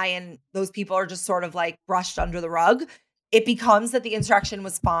goes by and those people are just sort of like brushed under the rug, it becomes that the insurrection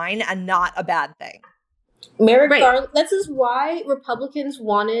was fine and not a bad thing. Merrick Garland, this is why Republicans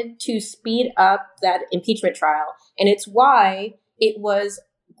wanted to speed up that impeachment trial. And it's why it was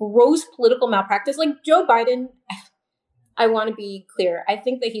gross political malpractice. Like Joe Biden, I want to be clear. I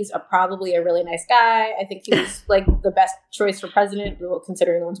think that he's probably a really nice guy. I think he was like the best choice for president,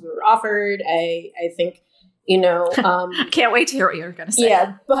 considering the ones we were offered. I think, you know, can't wait to hear what you're going to say.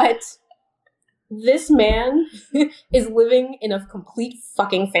 Yeah, but this man is living in a complete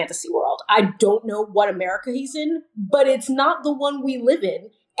fucking fantasy world. I don't know what America he's in, but it's not the one we live in.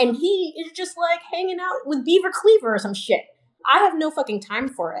 And he is just like hanging out with Beaver Cleaver or some shit. I have no fucking time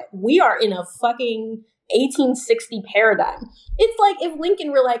for it. We are in a fucking 1860 paradigm. It's like if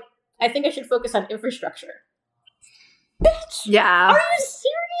Lincoln were like, I think I should focus on infrastructure. Bitch. Yeah. Are you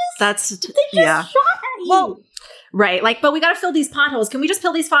serious? They just shot at you. Well, Right. Like, but we got to fill these potholes. Can we just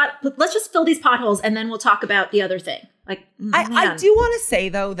let's just fill these potholes and then we'll talk about the other thing. Like, I do want to say,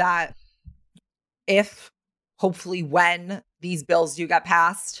 though, that if, hopefully when these bills do get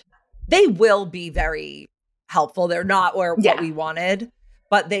passed, they will be very helpful. They're not what we wanted,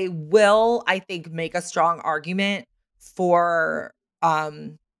 but they will, I think, make a strong argument for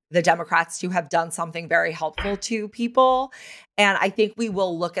the Democrats to have done something very helpful to people. And I think we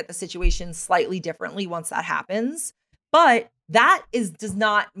will look at the situation slightly differently once that happens. But that does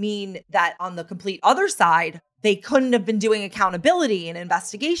not mean that on the complete other side, they couldn't have been doing accountability and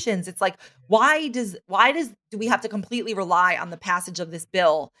investigations. It's like, why do we have to completely rely on the passage of this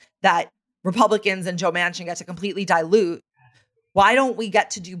bill that Republicans and Joe Manchin get to completely dilute? Why don't we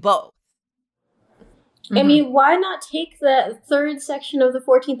get to do both? I mean, why not take the third section of the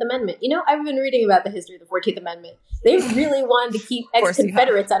 14th Amendment? You know, I've been reading about the history of the 14th Amendment. They really wanted to keep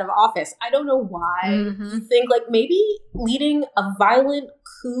ex-Confederates out of office. I don't know why. You think, like, maybe leading a violent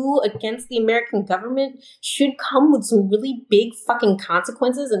coup against the American government should come with some really big fucking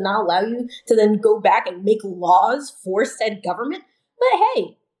consequences and not allow you to then go back and make laws for said government? But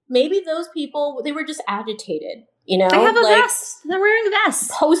hey, maybe those people, they were just agitated. You know, they have a vest. They're wearing vests.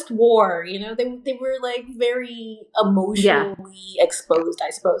 Post-war, you know, they were like very emotionally exposed,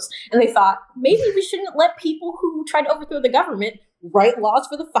 I suppose. And they thought, maybe we shouldn't let people who try to overthrow the government write laws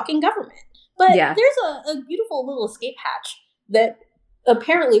for the fucking government. But there's a beautiful little escape hatch that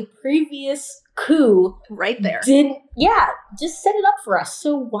apparently previous coup right there just set it up for us.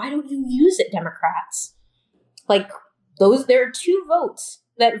 So why don't you use it, Democrats? Like there are two votes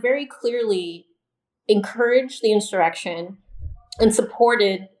that very clearly encouraged the insurrection and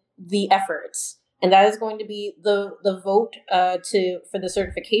supported the efforts, and that is going to be the vote for the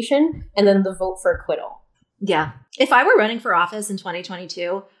certification and then the vote for acquittal. Yeah, if I were running for office in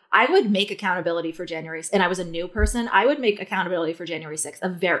 2022, I would make accountability for January, and I was a new person, I would make accountability for January 6th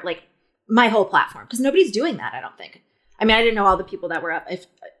my whole platform, because nobody's doing that. I don't think. I mean, I didn't know all the people that were up.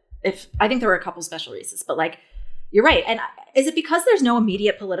 If I think there were a couple special races, but like, you're right. And is it because there's no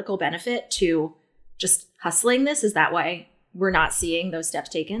immediate political benefit to just hustling this? Is that why we're not seeing those steps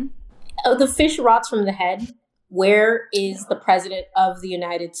taken? Oh, the fish rots from the head. Where is the president of the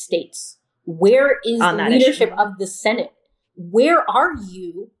United States? Where is the leadership of the Senate? Where are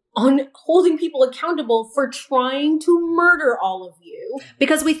you on holding people accountable for trying to murder all of you?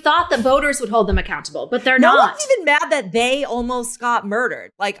 Because we thought that voters would hold them accountable, but they're not. No one's even mad that they almost got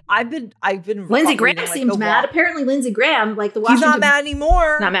murdered. Like I've been. Lindsey Graham seemed mad. Apparently, Lindsey Graham, like the Washington, he's not mad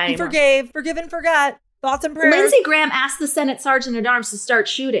anymore. Not mad anymore. He forgive and forget. Thoughts and prayers. Lindsey Graham asked the Senate Sergeant at Arms to start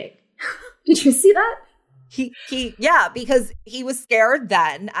shooting. Did you see that? Because he was scared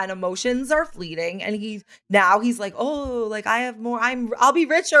then, and emotions are fleeting, and he's like, oh, like I have more. I'll be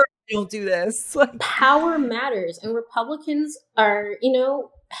richer if I don't do this. Power matters, and Republicans are, you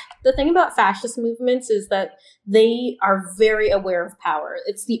know, the thing about fascist movements is that they are very aware of power.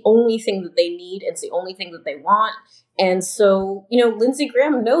 It's the only thing that they need. It's the only thing that they want. And so, you know, Lindsey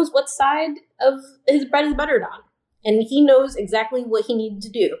Graham knows what side of his bread is buttered on. And he knows exactly what he needed to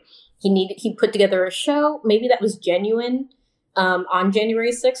do. He put together a show. Maybe that was genuine on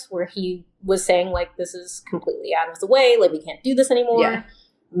January 6th, where he was saying, like, this is completely out of the way. Like, we can't do this anymore. Yeah.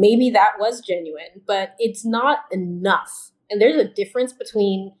 Maybe that was genuine, but it's not enough. And there's a difference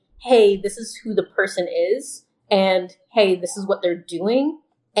between, hey, this is who the person is, and hey, this is what they're doing.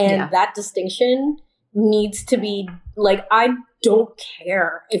 And that distinction needs to be, like, I don't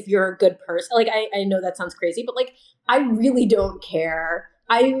care if you're a good person. Like, I know that sounds crazy, but, like, I really don't care.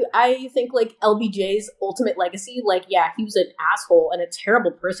 I think, like, LBJ's ultimate legacy, like, yeah, he was an asshole and a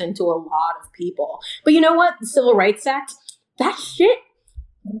terrible person to a lot of people. But you know what? The Civil Rights Act, that shit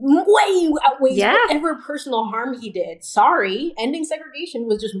way outweighs whatever personal harm he did. Sorry, ending segregation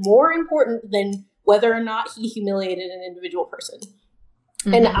was just more important than whether or not he humiliated an individual person.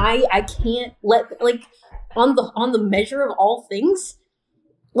 Mm-hmm. And I can't let, like, on the measure of all things,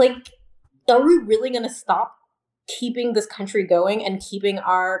 like, are we really going to stop keeping this country going and keeping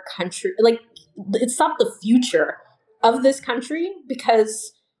our country, like, stop the future of this country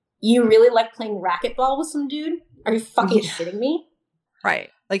because you really like playing racquetball with some dude? Are you fucking shitting me? Right.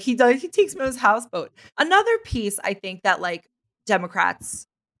 Like, he takes him on his houseboat. Another piece, I think, that, like, Democrats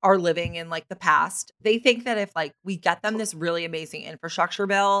are living in, like, the past. They think that if, like, we get them this really amazing infrastructure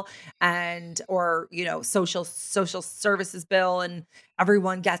bill or, you know, social services bill, and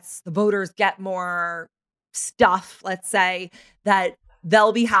the voters get more stuff, let's say, that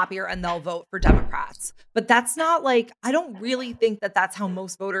they'll be happier and they'll vote for Democrats. But that's not, like, I don't really think that that's how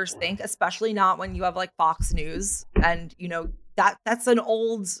most voters think, especially not when you have, like, Fox News and, you know, that's an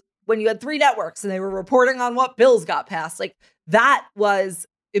old when you had 3 networks and they were reporting on what bills got passed. Like that was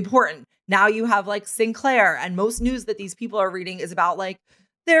important. Now you have like Sinclair, and most news that these people are reading is about like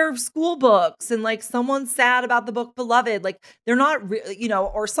their school books and like someone's sad about the book Beloved. Like they're not,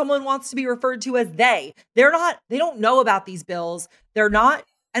 or someone wants to be referred to as they. They don't know about these bills. They're not.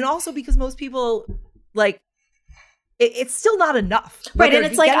 And also because most people like, it's still not enough. Right. And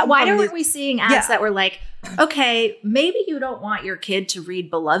it's like, why aren't we seeing ads that were like, okay, maybe you don't want your kid to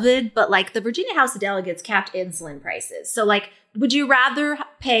read Beloved, but like the Virginia House of Delegates capped insulin prices. So like, would you rather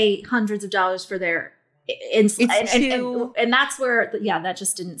pay hundreds of dollars for their insulin? And that's where, that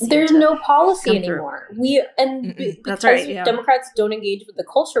just didn't seem There's no policy anymore. Because that's right, yeah. Democrats don't engage with the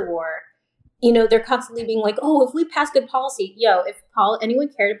culture war, they're constantly being like, oh, if we pass good policy, if anyone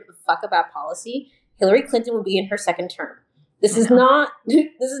cared about policy, Hillary Clinton would be in her second term. This is not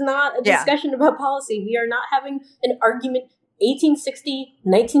a discussion about policy. We are not having an argument. 1860,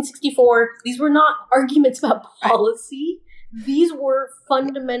 1964, these were not arguments about policy. These were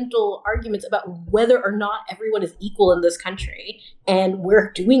fundamental arguments about whether or not everyone is equal in this country. And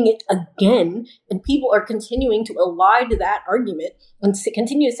we're doing it again. And people are continuing to ally to that argument and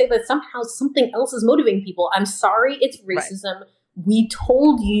continue to say that somehow something else is motivating people. I'm sorry, it's racism. Right. We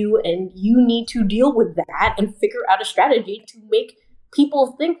told you, and you need to deal with that and figure out a strategy to make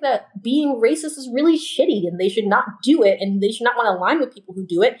people think that being racist is really shitty and they should not do it, and they should not want to align with people who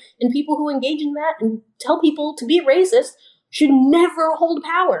do it, and people who engage in that and tell people to be racist should never hold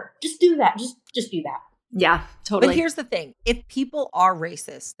power. Just do that. Just do that. Yeah, totally. But here's the thing. If people are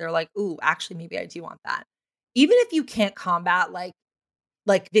racist, they're like, ooh, actually, maybe I do want that. Even if you can't combat like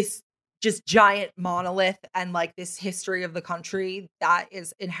this just giant monolith and like this history of the country that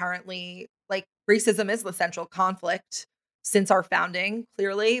is inherently like racism is the central conflict since our founding,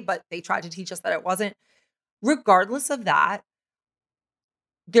 clearly, but they tried to teach us that it wasn't. Regardless of that,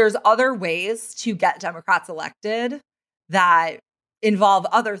 there's other ways to get Democrats elected that involve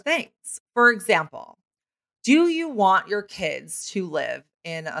other things. For example, do you want your kids to live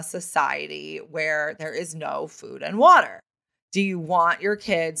in a society where there is no food and water? Do you want your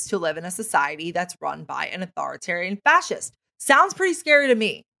kids to live in a society that's run by an authoritarian fascist? Sounds pretty scary to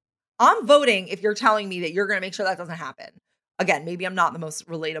me. I'm voting if you're telling me that you're going to make sure that doesn't happen. Again, maybe I'm not the most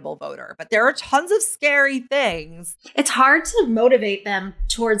relatable voter, but there are tons of scary things. It's hard to motivate them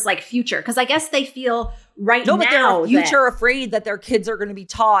towards like future, because I guess they feel now. But they're future afraid that their kids are going to be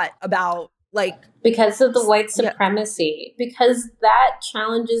taught about like because of the white supremacy, because that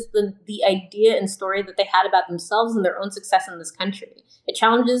challenges the idea and story that they had about themselves and their own success in this country.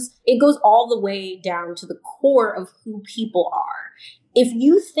 It goes all the way down to the core of who people are. If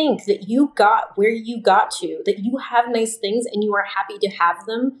you think that you got where you got to, that you have nice things and you are happy to have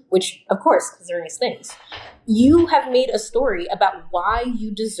them, which of course, because they're nice things, you have made a story about why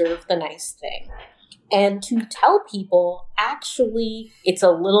you deserve the nice thing. And to tell people, actually, it's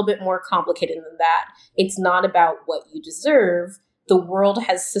a little bit more complicated than that. It's not about what you deserve. The world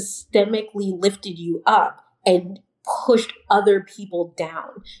has systemically lifted you up and pushed other people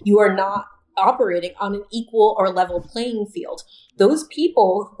down. You are not operating on an equal or level playing field. Those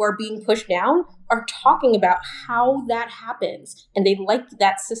people who are being pushed down are talking about how that happens, and they'd like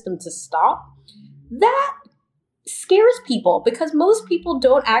that system to stop. That scares people because most people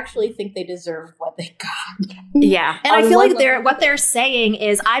don't actually think they deserve what they got. Yeah. And I feel like what they're saying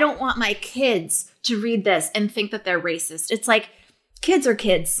is, I don't want my kids to read this and think that they're racist. It's like, kids are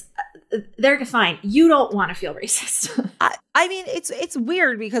kids. They're fine. You don't want to feel racist. I mean, it's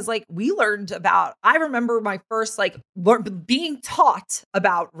weird because like we learned about, I remember my first like being taught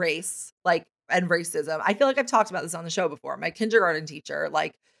about race, like, and racism. I feel like I've talked about this on the show before. My kindergarten teacher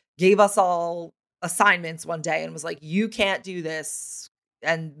like gave us all assignments one day and was like, you can't do this.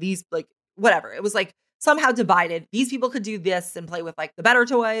 And these like, whatever. It was like somehow divided. These people could do this and play with like the better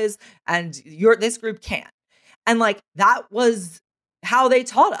toys and this group can't. And like, that was how they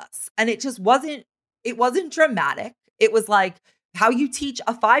taught us. And it wasn't dramatic. It was like how you teach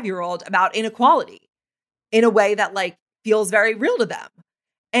a 5-year-old about inequality in a way that like feels very real to them.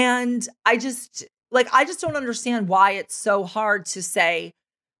 And I just don't understand why it's so hard to say,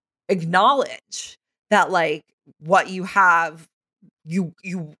 acknowledge that like what you have, you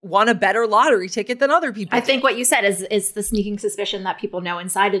want a better lottery ticket than other people. I think what you said is the sneaking suspicion that people know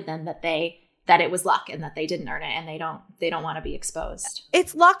inside of them that it was luck and that they didn't earn it and they don't want to be exposed.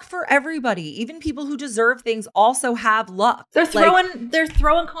 It's luck for everybody. Even people who deserve things also have luck. They're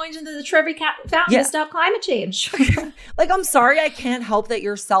throwing coins into the Trevi fountain to stop climate change. Like, I'm sorry, I can't help that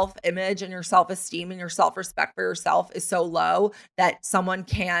your self-image and your self-esteem and your self-respect for yourself is so low that someone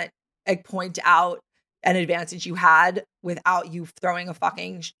can't like point out an advantage you had without you throwing a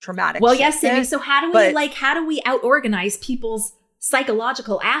fucking traumatic Well, shit yes, Cindy. in. So how do we out-organize people's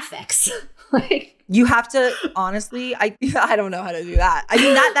psychological affects? Like, you have to, honestly, I don't know how to do that. I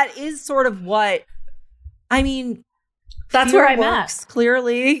mean, that is sort of what, I mean, that's where I'm at.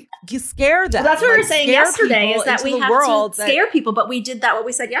 Clearly, you scare them. Well, that's what we were saying yesterday is that we have to scare people. But we did that. What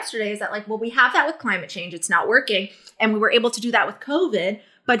we said yesterday is that, like, well, we have that with climate change. It's not working. And we were able to do that with COVID.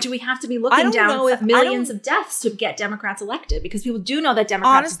 But do we have to be looking down at millions of deaths to get Democrats elected? Because people do know that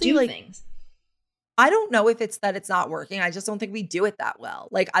Democrats do things. I don't know if it's that it's not working. I just don't think we do it that well.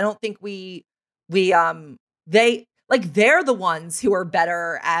 Like, I don't think they're the ones who are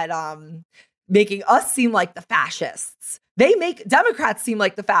better at making us seem like the fascists. They make Democrats seem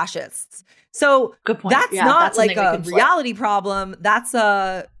like the fascists. So good point. That's not like a reality problem. That's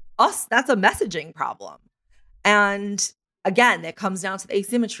a messaging problem. And again, it comes down to the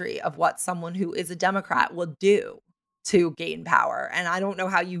asymmetry of what someone who is a Democrat will do to gain power. And I don't know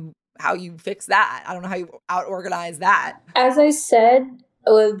how you fix that. I don't know how you out-organize that. As I said,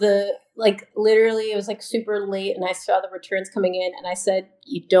 literally it was like super late and I saw the returns coming in and I said,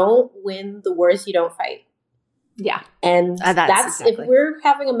 you don't win the wars you don't fight. Yeah. And that's exactly. If we're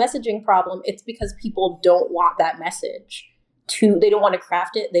having a messaging problem, it's because people don't want that message they don't want to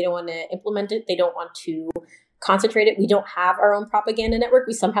craft it. They don't want to implement it. They don't want to concentrate it. We don't have our own propaganda network.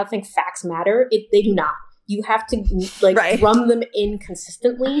 We somehow think facts matter. They do not. You have to drum them in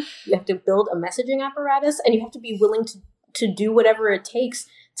consistently. You have to build a messaging apparatus and you have to be willing to do whatever it takes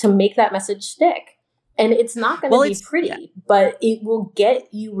to make that message stick. And it's not going to be pretty, but it will get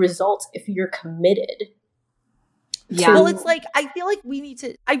you results if you're committed. Yeah. Well, it's like, I really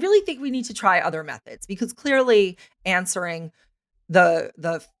think we need to try other methods because clearly answering the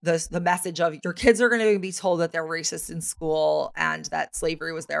message of your kids are going to be told that they're racist in school and that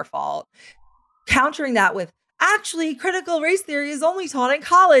slavery was their fault. Countering that with, actually, critical race theory is only taught in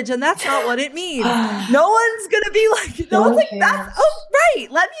college, and that's not what it means. No one's gonna be like, no one's like, that's right.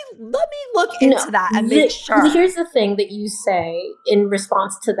 Let me look into that and make sure. Here's the thing that you say in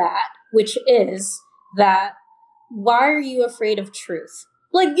response to that, which is that why are you afraid of truth?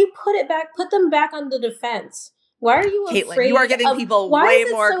 Like, you put them back on the defense. Why are you Caitlin, afraid? You are giving people way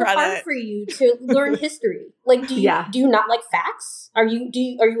more credit. Why is it so hard for you to learn history? Like, do you not like facts? Are you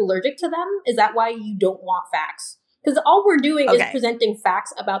allergic to them? Is that why you don't want facts? Because all we're doing is presenting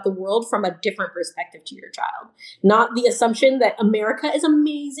facts about the world from a different perspective to your child, not the assumption that America is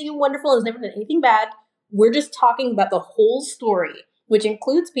amazing and wonderful and has never done anything bad. We're just talking about the whole story, which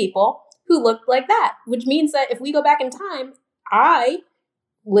includes people who look like that. Which means that if we go back in time, I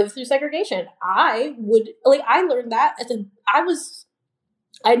lived through segregation. I learned that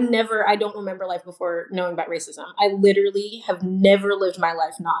I don't remember life before knowing about racism. I literally have never lived my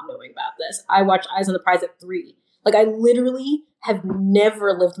life not knowing about this. I watched Eyes on the Prize at 3. Like, I literally have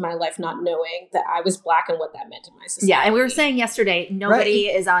never lived my life not knowing that I was Black and what that meant in my society. Yeah, and we were saying yesterday, nobody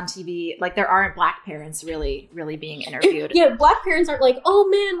is on TV. Like, there aren't Black parents really being interviewed. Yeah, Black parents aren't like, oh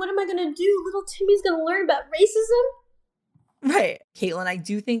man, what am I going to do? Little Timmy's going to learn about racism? Right. Caitlin, I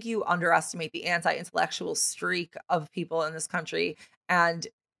do think you underestimate the anti-intellectual streak of people in this country. And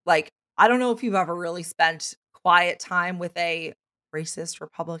like, I don't know if you've ever really spent quiet time with a racist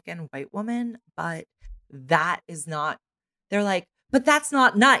Republican white woman, but that is not, they're like, but that's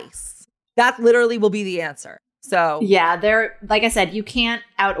not nice. That literally will be the answer. So yeah, they're, like I said, you can't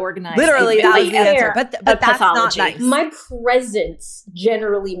out-organize. Literally, that was the answer. But that's not nice. My presence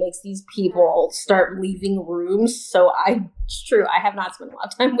generally makes these people start leaving rooms. So it's true. I have not spent a lot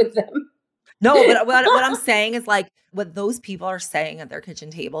of time with them. No, but what I'm saying is like, what those people are saying at their kitchen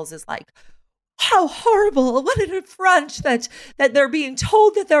tables is like, how horrible. What an affront that they're being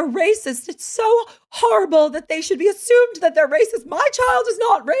told that they're racist. It's so horrible that they should be assumed that they're racist. My child is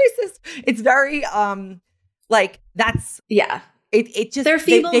not racist. It's very, like, that's, it just, they're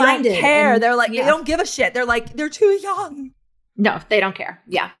feeble-minded. They don't care. They're like, they don't give a shit. They're like, they're too young. No, they don't care.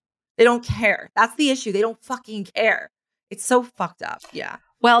 Yeah. They don't care. That's the issue. They don't fucking care. It's so fucked up. Yeah.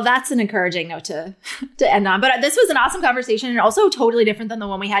 Well, that's an encouraging note to end on. But this was an awesome conversation and also totally different than the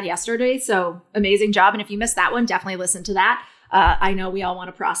one we had yesterday. So amazing job. And if you missed that one, definitely listen to that. I know we all want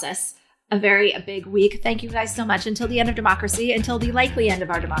to process a big week. Thank you guys so much. Until the end of democracy, until the likely end of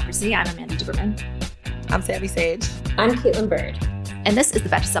our democracy, I'm Amanda Duberman. I'm Sammy Sage. I'm Caitlin Bird. And this is the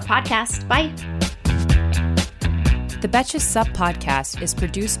Betches Sup Podcast. Bye. The Betches Sup Podcast is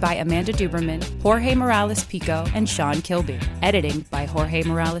produced by Amanda Duberman, Jorge Morales-Pico, and Sean Kilby. Editing by Jorge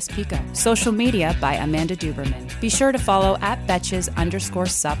Morales-Pico. Social media by Amanda Duberman. Be sure to follow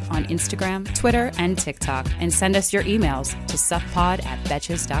 @Betches_Sup on Instagram, Twitter, and TikTok, and send us your emails to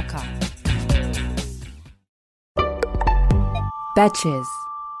suppod@betches.com. Betches.